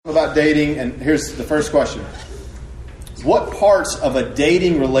about dating, and here's the first question. What parts of a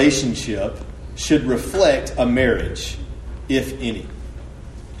dating relationship should reflect a marriage, if any?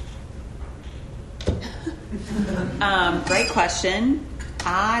 Great question.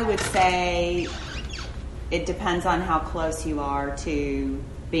 I would say it depends on how close you are to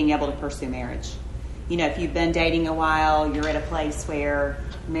being able to pursue marriage. You know, if you've been dating a while, you're at a place where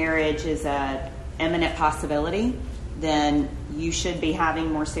marriage is an imminent possibility, then you should be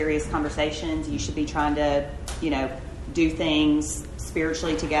having more serious conversations. You should be trying to, do things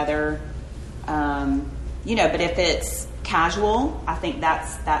spiritually together. But if it's casual, I think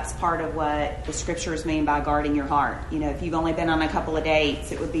that's part of what the scriptures mean by guarding your heart. If you've only been on a couple of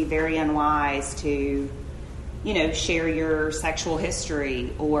dates, it would be very unwise to, share your sexual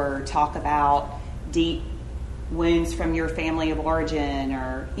history or talk about deep wounds from your family of origin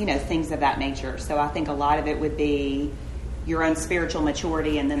or, things of that nature. So I think a lot of it would be your own spiritual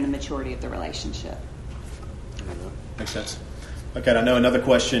maturity and then the maturity of the relationship. Makes sense. Okay, and I know another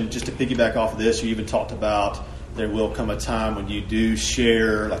question, just to piggyback off of this, you even talked about there will come a time when you do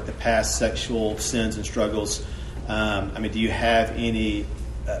share like the past sexual sins and struggles. Do you have any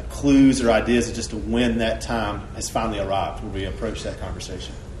clues or ideas as just to when that time has finally arrived, when we approach that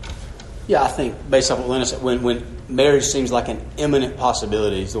conversation? Yeah, I think based off what Lynna said, when marriage seems like an imminent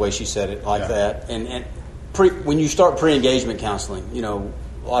possibility, is the way she said it, like that. And when you start pre-engagement counseling,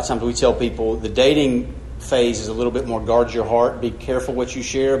 a lot of times we tell people the dating phase is a little bit more guard your heart, be careful what you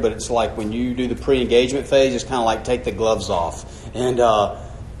share, but it's like when you do the pre-engagement phase, it's kind of like take the gloves off. And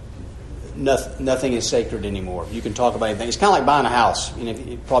nothing is sacred anymore. You can talk about anything. It's kind of like buying a house.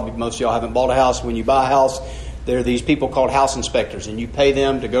 Probably most of y'all haven't bought a house. When you buy a house, there are these people called house inspectors, and you pay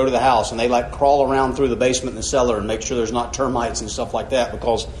them to go to the house, and they crawl around through the basement and the cellar and make sure there's not termites and stuff like that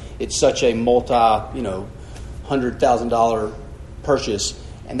because it's such a $100,000 purchase.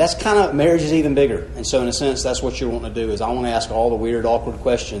 And that's kind of, marriage is even bigger. And so in a sense, that's what you're wanting to do is I want to ask all the weird, awkward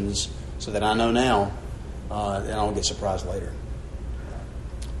questions so that I know now and I don't get surprised later.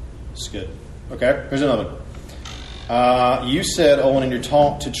 That's good. Okay, here's another one. You said, Olan, in your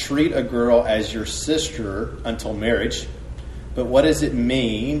talk to treat a girl as your sister until marriage. But what does it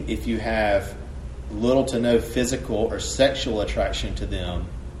mean if you have little to no physical or sexual attraction to them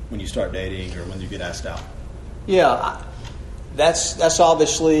when you start dating or when you get asked out? Yeah, that's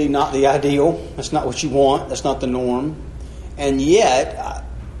obviously not the ideal. That's not what you want. That's not the norm. And yet,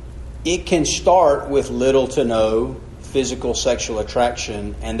 it can start with little to no physical sexual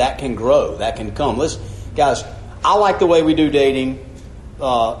attraction, and that can grow. That can come. Listen, guys, I like the way we do dating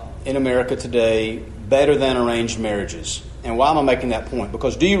in America today better than arranged marriages. And why am I making that point?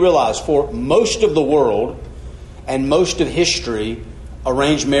 Because do you realize for most of the world and most of history,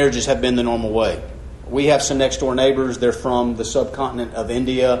 arranged marriages have been the normal way. We have some next door neighbors. They're from the subcontinent of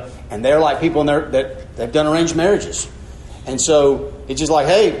India, and they're like people they've done arranged marriages. And so it's just like,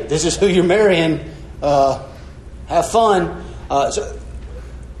 hey, this is who you're marrying. Have fun. So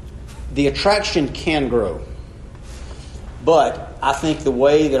the attraction can grow. But I think the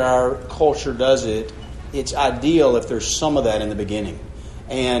way that our culture does it, it's ideal if there's some of that in the beginning.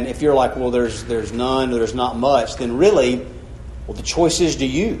 And if you're like, well, there's none, or there's not much, then really, well, the choice is do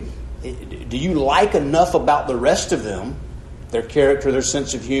you like enough about the rest of them, their character, their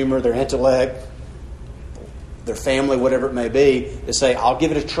sense of humor, their intellect, their family, whatever it may be, to say, I'll give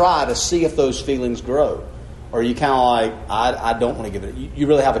it a try to see if those feelings grow? Or are you kind of like, I don't want to give it. You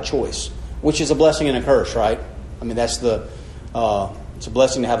really have a choice, which is a blessing and a curse, right? I mean, that's it's a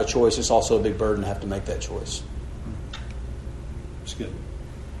blessing to have a choice. It's also a big burden to have to make that choice. That's good.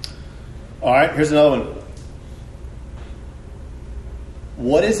 All right, here's another one.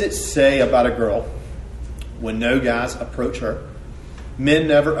 What does it say about a girl when no guys approach her? Men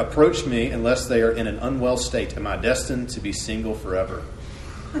never approach me unless they are in an unwell state. Am I destined to be single forever?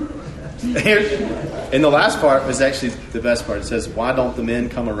 And the last part was actually the best part. It says, why don't the men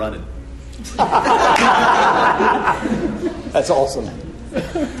come a-running? That's awesome.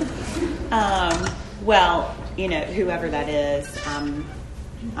 Well, whoever that is, I'm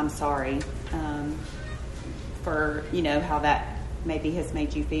sorry for, how that maybe has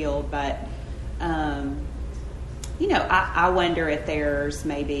made you feel. But, I wonder if there's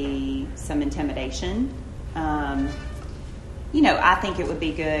maybe some intimidation. I think it would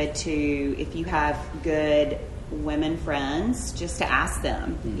be good to, if you have good women friends, just to ask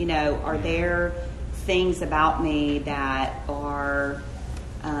them, are there things about me that are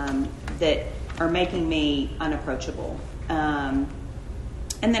making me unapproachable? And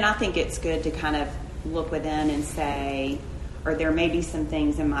then I think it's good to kind of look within and say, or there may be some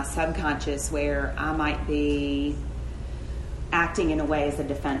things in my subconscious where I might be acting in a way as a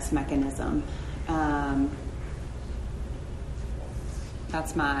defense mechanism.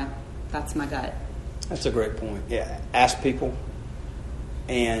 That's my gut. That's a great point. Yeah, ask people.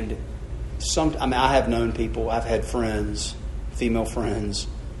 And I have known people, I've had friends, female friends,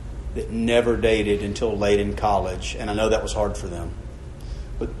 that never dated until late in college, and I know that was hard for them.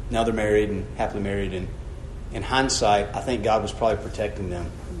 But now they're married and happily married, and in hindsight, I think God was probably protecting them.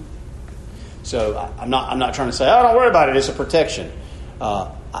 So I'm not trying to say, oh, don't worry about it, it's a protection.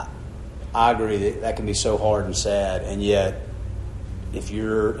 I agree that can be so hard and sad, and yet if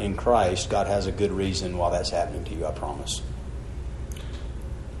you're in Christ, God has a good reason why that's happening to you, I promise.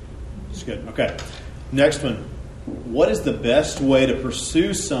 That's good. Okay. Next one. What is the best way to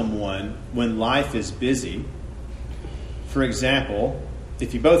pursue someone when life is busy? For example,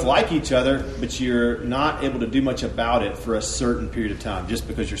 if you both like each other, but you're not able to do much about it for a certain period of time, just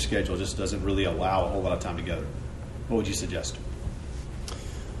because your schedule just doesn't really allow a whole lot of time together. What would you suggest?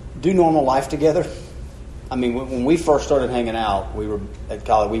 Do normal life together. I mean, when we first started hanging out, we were at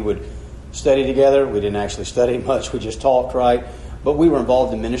college, we would study together. We didn't actually study much. We just talked, right? But we were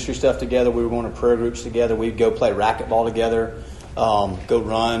involved in ministry stuff together. We were going to prayer groups together. We'd go play racquetball together, go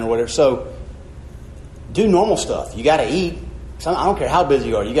run or whatever. So do normal stuff. You got to eat. I don't care how busy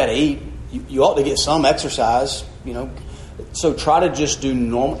you are. You got to eat. You ought to get some exercise, So try to just do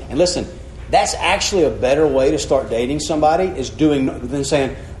normal. And listen, that's actually a better way to start dating somebody than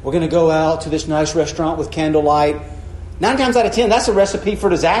saying, we're going to go out to this nice restaurant with candlelight. 9 times out of 10, that's a recipe for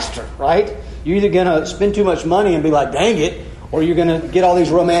disaster, right? You're either going to spend too much money and be like, dang it, or you're going to get all these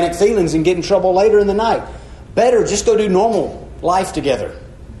romantic feelings and get in trouble later in the night. Better just go do normal life together.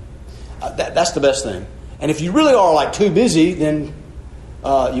 That's the best thing. And if you really are too busy, then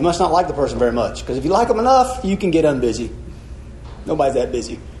you must not like the person very much. Because if you like them enough, you can get unbusy. Nobody's that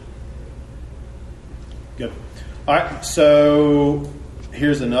busy. Good. All right, so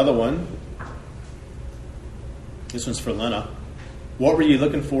here's another one. This one's for Lynna. What were you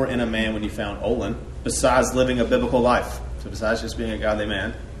looking for in a man when you found Olan, besides living a biblical life? So besides just being a godly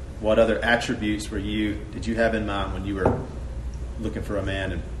man, what other attributes did you have in mind when you were looking for a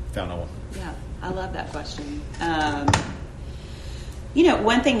man and found Olan? Yeah, I love that question.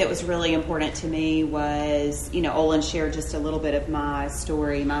 One thing that was really important to me was, Olan shared just a little bit of my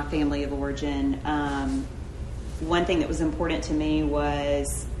story, my family of origin. One thing that was important to me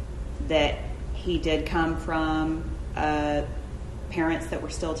was that he did come from parents that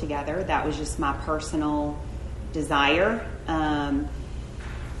were still together. That was just my personal desire.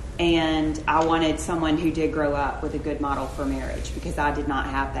 And I wanted someone who did grow up with a good model for marriage, because I did not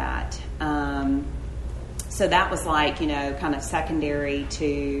have that. So that was kind of secondary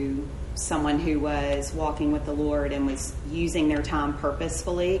to someone who was walking with the Lord and was using their time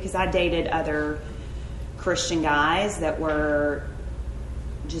purposefully, because I dated other Christian guys that were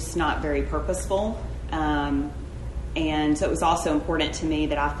just not very purposeful. And so it was also important to me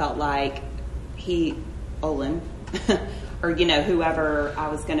that I felt like Olan, or, whoever I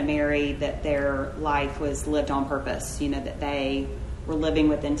was going to marry, that their life was lived on purpose, that they were living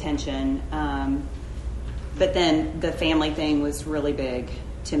with intention. But then the family thing was really big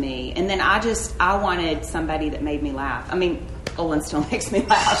to me. And then I wanted somebody that made me laugh. I mean, Olan still makes me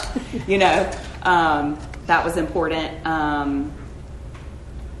laugh, that was important.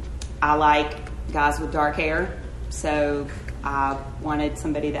 I like guys with dark hair, so I wanted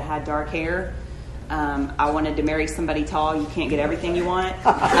somebody that had dark hair. I wanted to marry somebody tall. You can't get everything you want.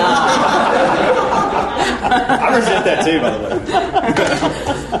 I resent that too, by the way.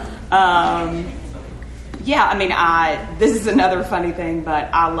 This is another funny thing, but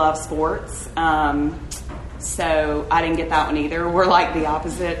I love sports. So I didn't get that one either. We're like the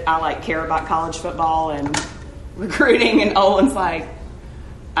opposite. I care about college football and recruiting, and Olan's like,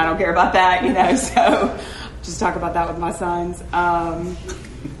 I don't care about that, so just talk about that with my sons. I'm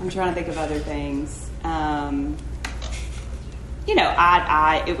trying to think of other things.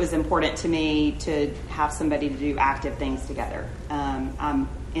 It was important to me to have somebody to do active things together. I'm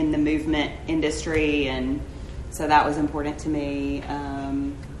in the movement industry, and so that was important to me.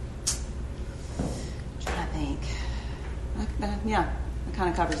 I'm trying to think. That kind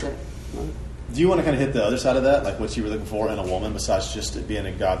of covers it. Do you want to kind of hit the other side of that, like what you were looking for in a woman, besides just it being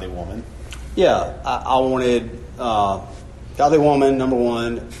a godly woman? Yeah, I wanted godly woman, number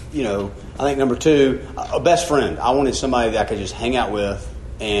one. I think number two, a best friend. I wanted somebody that I could just hang out with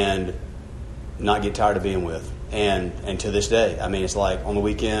and not get tired of being with. And to this day, it's like on the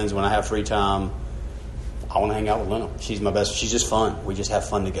weekends when I have free time, I want to hang out with Lynna. She's my best. She's just fun. We just have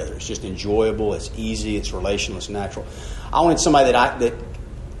fun together. It's just enjoyable. It's easy. It's relational. It's natural. I wanted somebody that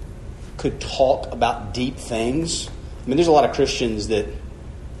could talk about deep things. I mean, there's a lot of Christians that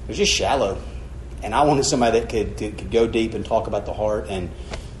are just shallow. And I wanted somebody that could go deep and talk about the heart, and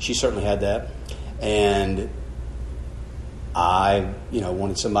she certainly had that. And I,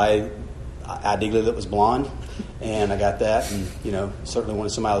 wanted somebody ideally that was blonde, and I got that. And, certainly wanted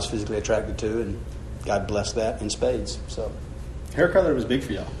somebody I was physically attracted to, and God blessed that in spades. So, hair color was big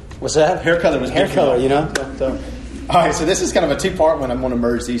for y'all. What's that? Hair color was big for color, y'all. So. All right, so this is kind of a two-part one. I'm going to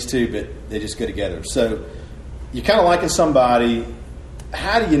merge these two, but they just go together. So you're kind of liking somebody.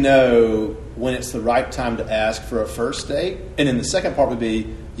 How do you know when it's the right time to ask for a first date? And then the second part would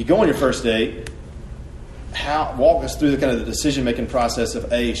be, you go on your first date, walk us through the kind of the decision-making process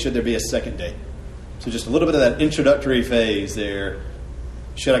of, should there be a second date? So just a little bit of that introductory phase there.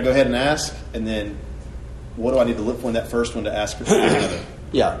 Should I go ahead and ask? And then what do I need to look for in that first one to ask for another?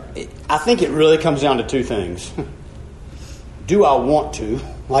 Yeah, I think it really comes down to two things. Do I want to?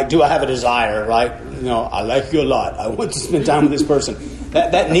 Like, do I have a desire, right? I like you a lot. I want to spend time with this person.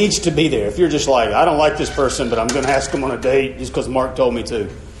 That needs to be there. If you're just like, I don't like this person, but I'm going to ask him on a date just because Mark told me to,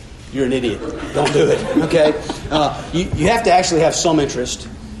 you're an idiot. Don't do it, okay? You have to actually have some interest.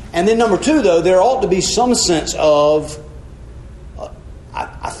 And then number two, though, there ought to be some sense of,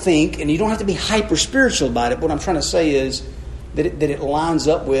 I think, and you don't have to be hyper-spiritual about it. What I'm trying to say is that it lines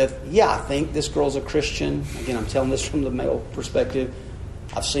up with, I think this girl's a Christian. Again, I'm telling this from the male perspective.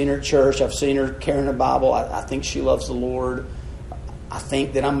 I've seen her at church. I've seen her carrying a Bible. I think she loves the Lord. I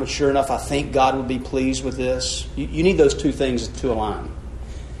think that I'm mature enough. I think God would be pleased with this. You need those two things to align.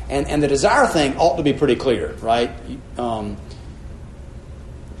 And the desire thing ought to be pretty clear, right?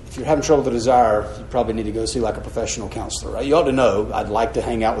 If you're having trouble with the desire, you probably need to go see like a professional counselor, right? You ought to know, I'd like to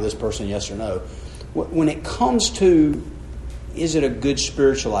hang out with this person, yes or no. When it comes to, is it a good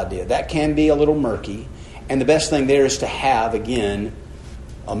spiritual idea? That can be a little murky. And the best thing there is to have, again,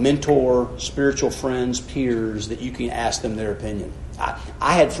 a mentor, spiritual friends, peers that you can ask them their opinion.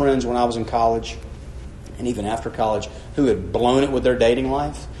 I had friends when I was in college and even after college who had blown it with their dating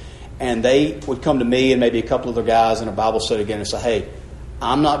life. And they would come to me and maybe a couple of other guys in a Bible study again and say, hey,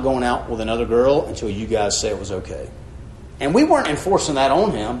 I'm not going out with another girl until you guys say it was okay. And we weren't enforcing that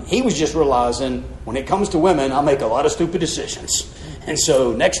on him. He was just realizing when it comes to women, I make a lot of stupid decisions. And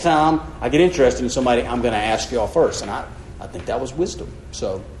so next time I get interested in somebody, I'm going to ask y'all first. And I think that was wisdom.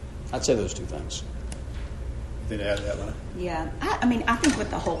 So I'd say those two things. Anything to add to that, Lynna? Yeah. I think with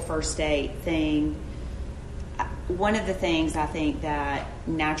the whole first date thing, one of the things I think that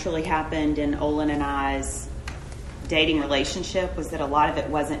naturally happened in Olan and I's dating relationship was that a lot of it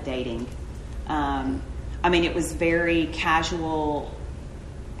wasn't dating. It was very casual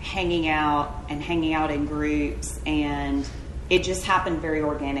hanging out in groups, and it just happened very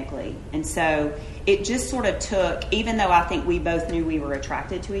organically. And so it just sort of took, even though I think we both knew we were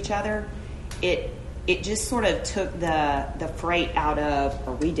attracted to each other, it just sort of took the freight out of,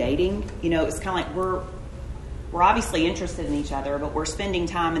 are we dating? It was kind of like we're obviously interested in each other, but we're spending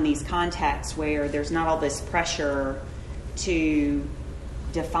time in these contexts where there's not all this pressure to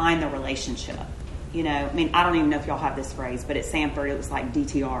define the relationship. I don't even know if y'all have this phrase, but at Samford it was like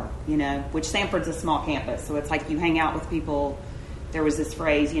DTR, which Samford's a small campus. So it's like you hang out with people. There was this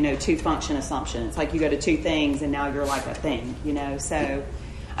phrase, two function assumption. It's like you go to two things and now you're like a thing, So,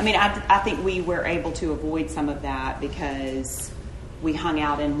 I think we were able to avoid some of that because we hung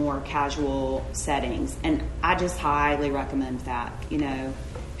out in more casual settings. And I just highly recommend that,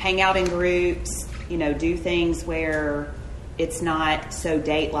 hang out in groups, do things where it's not so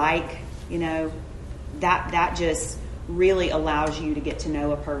date-like, that just really allows you to get to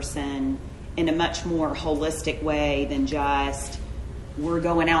know a person in a much more holistic way than just we're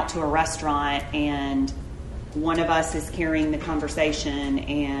going out to a restaurant and one of us is carrying the conversation,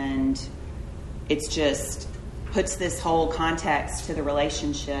 and it's just puts this whole context to the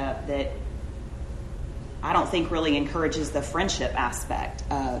relationship that I don't think really encourages the friendship aspect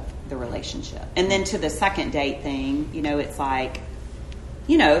of the relationship. And then to the second date thing, it's like,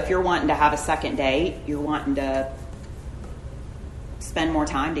 if you're wanting to have a second date, you're wanting to spend more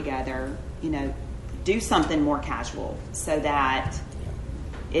time together, do something more casual so that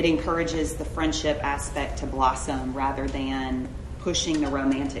it encourages the friendship aspect to blossom rather than pushing the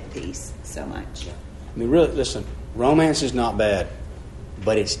romantic piece so much. Really, listen, romance is not bad,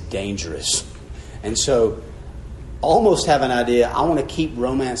 but it's dangerous. And so almost have an idea, I want to keep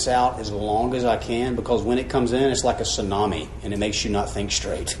romance out as long as I can, because when it comes in, it's like a tsunami, and it makes you not think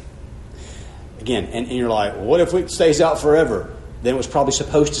straight. Again, and you're like, well, what if it stays out forever? Then it was probably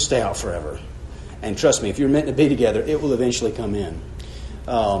supposed to stay out forever. And trust me, if you're meant to be together, it will eventually come in.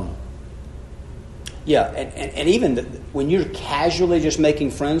 And even when you're casually just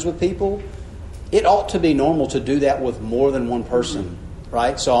making friends with people, it ought to be normal to do that with more than one person,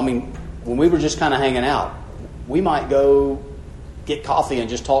 right? So, I mean, when we were just kind of hanging out, we might go get coffee and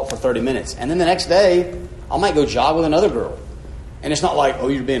just talk for 30 minutes. And then the next day, I might go jog with another girl. And it's not like, oh,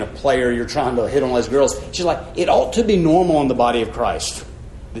 you're being a player, you're trying to hit on those girls. It's just like, it ought to be normal in the body of Christ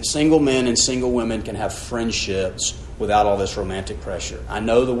that single men and single women can have friendships without all this romantic pressure. I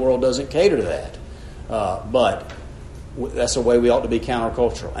know the world doesn't cater to that, but that's the way we ought to be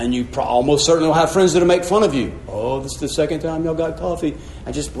countercultural. And you almost certainly will have friends that'll make fun of you. Oh, this is the second time y'all got coffee.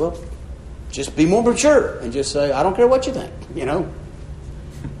 And just be more mature and just say, I don't care what you think,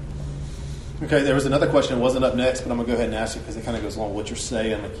 Okay, there was another question that wasn't up next, but I'm going to go ahead and ask it because it kind of goes along with what you're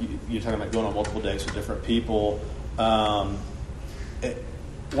saying. Like you're talking about going on multiple dates with different people. One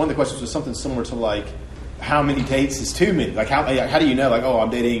of the questions was something similar to like, how many dates is too many? Like how do you know? Like, oh, I'm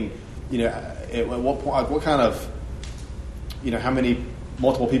dating. At what point? Like, what kind of? How many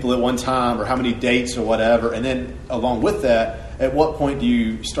multiple people at one time, or how many dates, or whatever. And then along with that, at what point do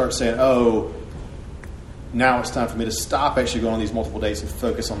you start saying, oh, now it's time for me to stop actually going on these multiple dates and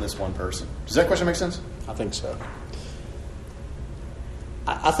focus on this one person? Does that question make sense? I think so.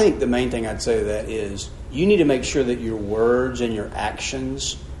 I think the main thing I'd say to that is you need to make sure that your words and your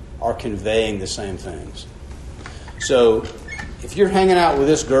actions are conveying the same things. So if you're hanging out with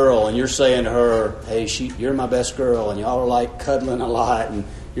this girl and you're saying to her, hey, you're my best girl, and y'all are like cuddling a lot, and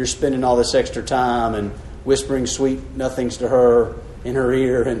you're spending all this extra time and whispering sweet nothings to her in her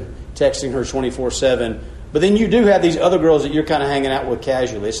ear and texting her 24/7, but then you do have these other girls that you're kind of hanging out with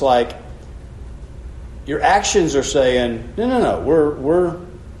casually. It's like your actions are saying, no, we're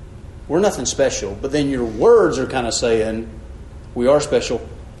nothing special, but then your words are kind of saying we are special.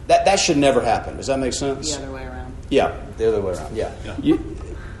 That should never happen. Does that make sense? The other way around. Yeah, the other way around. Yeah.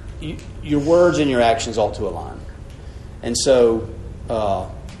 Your words and your actions ought to align. And so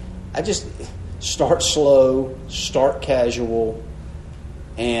I just start slow, start casual,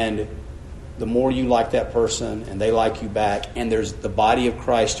 and the more you like that person and they like you back, and there's the body of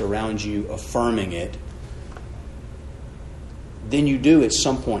Christ around you affirming it, then you do at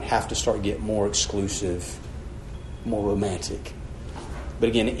some point have to start getting more exclusive, more romantic. But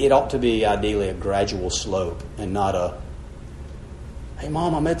again, it ought to be ideally a gradual slope and not a, hey,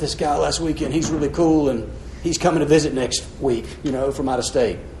 Mom, I met this guy last weekend. He's really cool, and he's coming to visit next week, from out of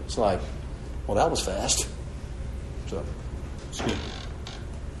state. It's like, well, that was fast. So, it's good.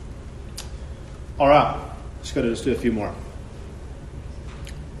 All right, let's do a few more.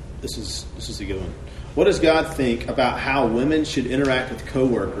 This is a good one. What does God think about how women should interact with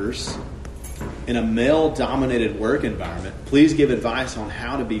coworkers in a male-dominated work environment? Please give advice on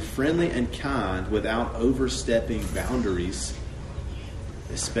how to be friendly and kind without overstepping boundaries,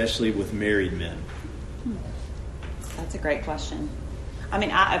 especially with married men. That's a great question. I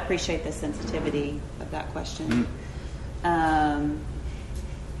mean, I appreciate the sensitivity of that question.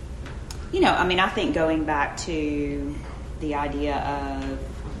 I think going back to the idea of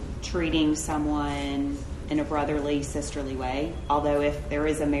treating someone in a brotherly, sisterly way, although if there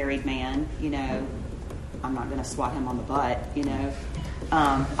is a married man, I'm not going to swat him on the butt,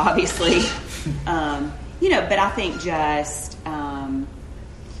 obviously. But I think just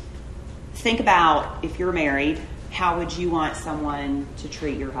think about if you're married, how would you want someone to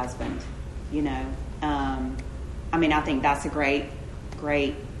treat your husband? I think that's a great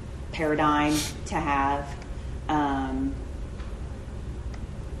paradigm to have.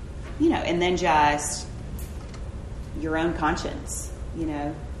 And then just your own conscience,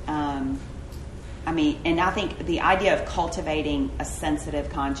 and I think the idea of cultivating a sensitive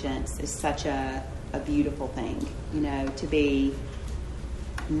conscience is such a beautiful thing, to be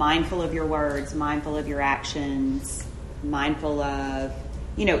mindful of your words, mindful of your actions, mindful of,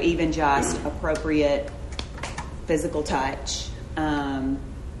 even just appropriate physical touch.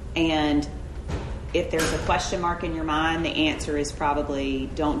 And if there's a question mark in your mind, the answer is probably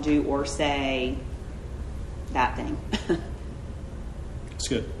don't do or say that thing. That's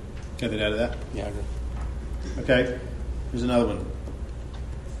good. Anything to add to that? Yeah, I agree. Okay. Here's another one.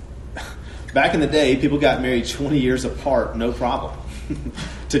 Back in the day, people got married 20 years apart, no problem.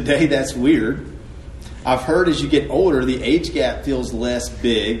 Today, that's weird. I've heard as you get older, the age gap feels less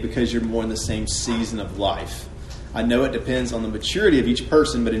big because you're more in the same season of life. I know it depends on the maturity of each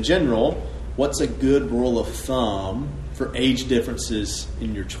person, but in general, what's a good rule of thumb for age differences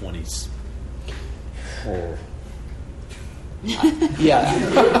in your 20s? I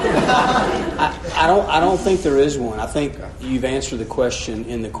don't think there is one. I think you've answered the question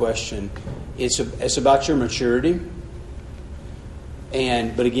in the question. It's about your maturity,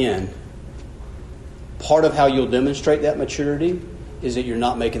 but again, part of how you'll demonstrate that maturity is that you're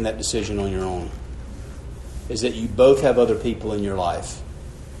not making that decision on your own. is that you both have other people in your life.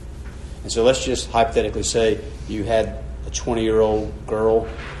 And so let's just hypothetically say you had a 20-year-old girl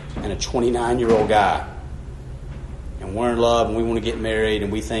and a 29-year-old guy. And we're in love and we want to get married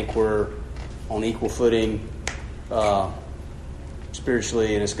and we think we're on equal footing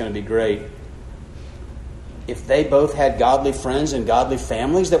spiritually and it's going to be great. If they both had godly friends and godly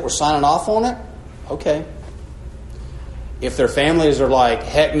families that were signing off on it, okay. If their families are like,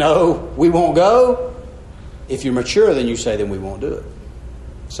 heck no, we won't go, if you're mature, then you say, then we won't do it.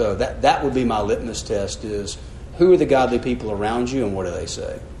 So that would be my litmus test is, who are the godly people around you and what do they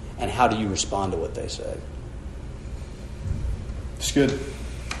say? And how do you respond to what they say? It's good.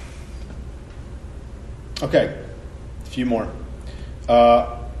 Okay, a few more.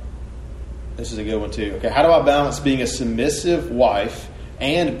 This is a good one too. Okay, how do I balance being a submissive wife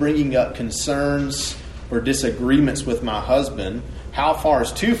and bringing up concerns or disagreements with my husband? How far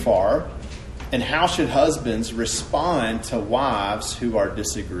is too far? And how should husbands respond to wives who are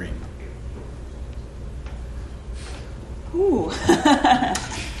disagreeing? Ooh.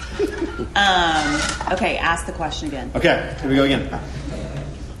 Okay, ask the question again. Okay, here we go again.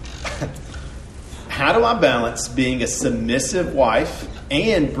 How do I balance being a submissive wife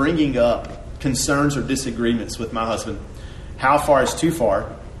and bringing up concerns or disagreements with my husband? How far is too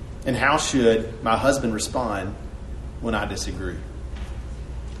far? And how should my husband respond when I disagree?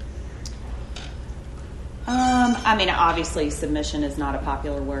 I mean, obviously, submission is not a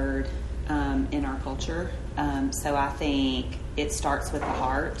popular word in our culture. So I think it starts with the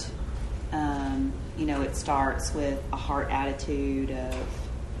heart. It starts with a heart attitude of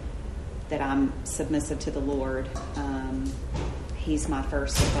that I'm submissive to the Lord. He's my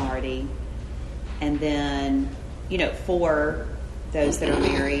first authority. And then, for those that are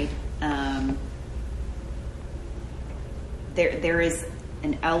married, there is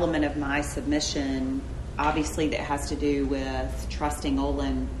an element of my submission, obviously, that has to do with trusting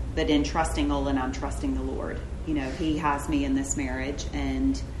Olan. But in trusting Olan, I'm trusting the Lord. He has me in this marriage,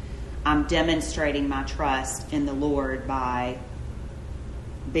 and I'm demonstrating my trust in the Lord by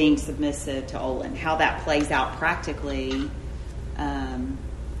being submissive to Olan. How that plays out practically,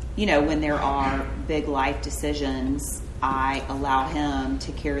 when there are big life decisions, I allow him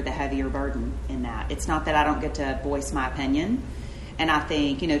to carry the heavier burden in that. It's not that I don't get to voice my opinion. And I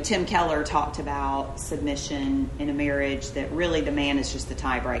think, Tim Keller talked about submission in a marriage, that really the man is just the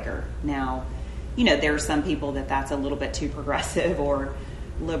tiebreaker. Now, there are some people that's a little bit too progressive or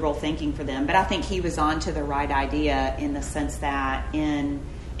liberal thinking for them. But I think he was on to the right idea in the sense that in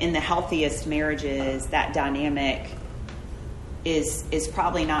the healthiest marriages, that dynamic is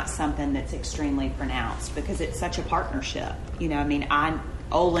probably not something that's extremely pronounced because it's such a partnership.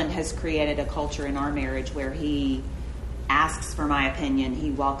 Olan has created a culture in our marriage where he asks for my opinion, he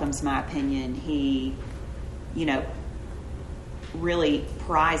welcomes my opinion, he, really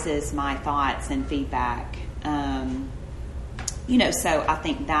prizes my thoughts and feedback. So I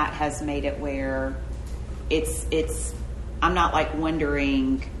think that has made it where it's I'm not like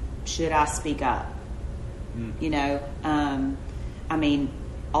wondering, should I speak up?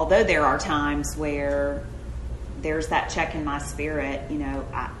 Although there are times where there's that check in my spirit,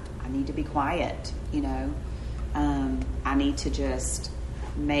 I need to be quiet, I need to just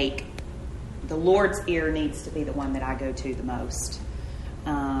make the Lord's ear needs to be the one that I go to the most.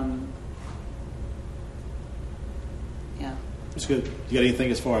 That's good. You got anything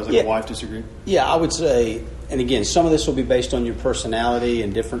as far as a wife disagreeing? Yeah, I would say, and again, some of this will be based on your personality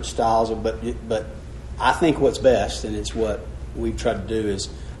and different styles, but I think what's best, and it's what we've tried to do, is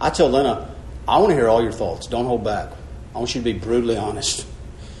I tell Lynna, I want to hear all your thoughts. Don't hold back. I want you to be brutally honest.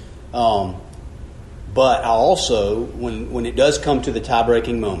 But I also, when it does come to the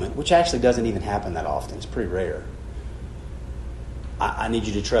tie-breaking moment, which actually doesn't even happen that often, it's pretty rare, I need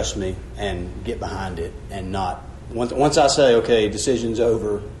you to trust me and get behind it and not... Once I say, okay, decision's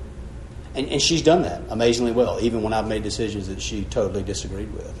over, and she's done that amazingly well, even when I've made decisions that she totally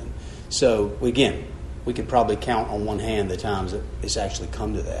disagreed with. And so, again, we could probably count on one hand the times that it's actually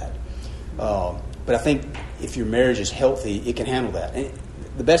come to that. But I think if your marriage is healthy, it can handle that. And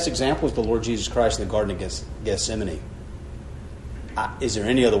the best example is the Lord Jesus Christ in the Garden of Gethsemane. Is there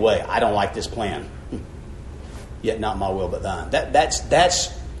any other way? I don't like this plan. Yet not my will but thine.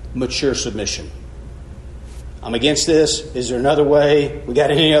 That's mature submission. I'm against this. Is there another way? We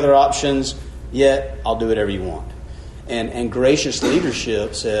got any other options? Yet I'll do whatever you want. And gracious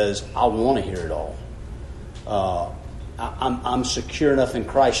leadership says, I want to hear it all. I'm secure enough in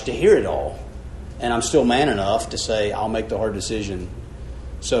Christ to hear it all. And I'm still man enough to say, I'll make the hard decision.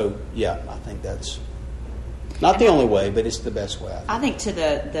 So, yeah, I think that's not the only way, but it's the best way. I think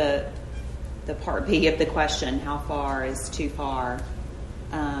to the part B of the question, how far is too far?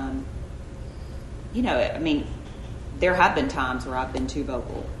 I mean, there have been times where I've been too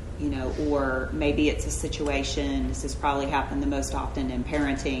vocal, or maybe it's a situation, this has probably happened the most often in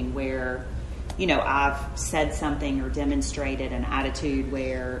parenting, where, I've said something or demonstrated an attitude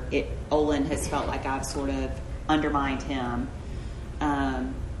where Olan has felt like I've sort of undermined him.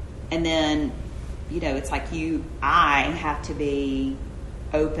 And then, it's like I have to be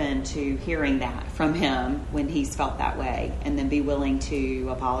open to hearing that from him when he's felt that way, and then be willing to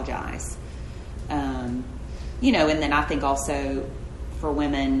apologize. And then I think also for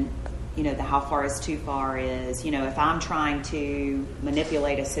women, the how far is too far is, if I'm trying to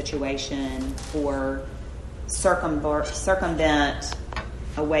manipulate a situation or circumvent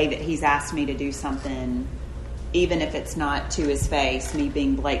a way that he's asked me to do something, even if it's not to his face, me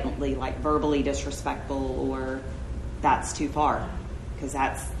being blatantly, like, verbally disrespectful, or that's too far, because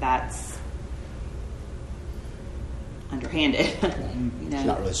that's underhanded. It's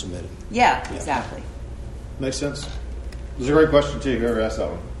not really submitted. Yeah, exactly. Makes sense. It was a great question, too, whoever asked that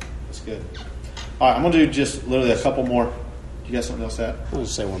one. That's good. All right, I'm going to do just literally a couple more. You got something else to add? I'll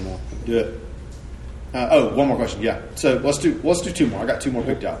just say one more. Do it. One more question, yeah. So let's do two more. I got two more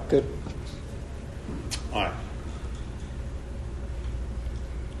picked out. Good. All right.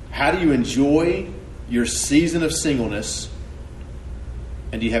 How do you enjoy your season of singleness?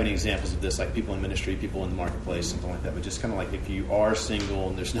 And do you have any examples of this, like people in ministry, people in the marketplace, something like that? But just kind of like if you are single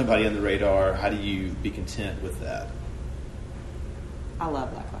and there's nobody on the radar, how do you be content with that? I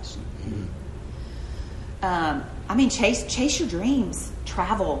love that question. Mm-hmm. Chase your dreams.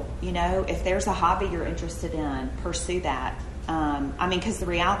 Travel. If there's a hobby you're interested in, pursue that. Because the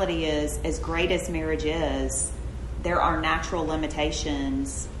reality is, as great as marriage is, there are natural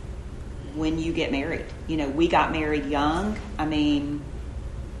limitations when you get married. We got married young.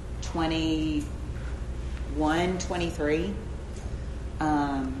 21, 23.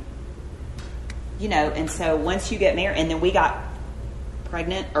 And so once you get married, and then we got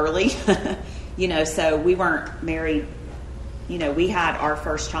pregnant early, so we weren't married, we had our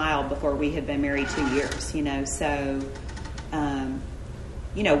first child before we had been married 2 years, so,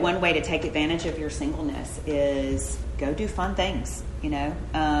 one way to take advantage of your singleness is go do fun things, if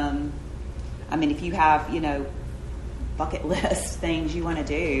you have, bucket list things you want to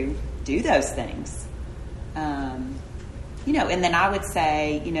do those things. And then I would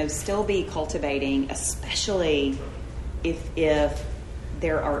say, still be cultivating, especially if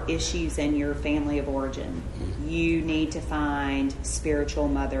there are issues in your family of origin. Mm-hmm. You need to find spiritual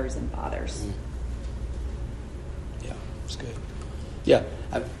mothers and fathers. Mm-hmm. Yeah, that's good. Yeah,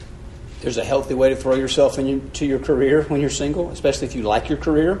 there's a healthy way to throw yourself into your career when you're single, especially if you like your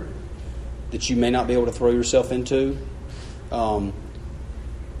career, that you may not be able to throw yourself into.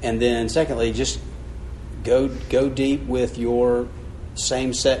 And then secondly, just go deep with your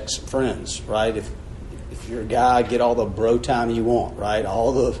same-sex friends, right? If you're a guy, get all the bro time you want, right?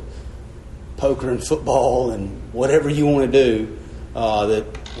 All the poker and football and whatever you want to do, that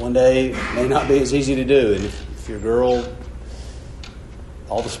one day may not be as easy to do. And if you're a girl,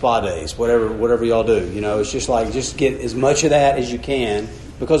 all the spa days, whatever y'all do, it's just get as much of that as you can,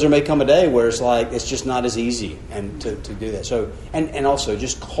 because there may come a day where it's just not as easy and to do that. So and also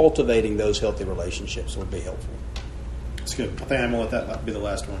just cultivating those healthy relationships would be helpful. That's good. I think I'm going to let that be the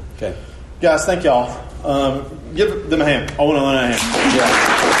last one. Okay. Guys, thank y'all. Give them a hand. I want to learn a hand.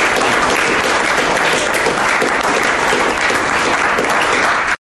 Yeah.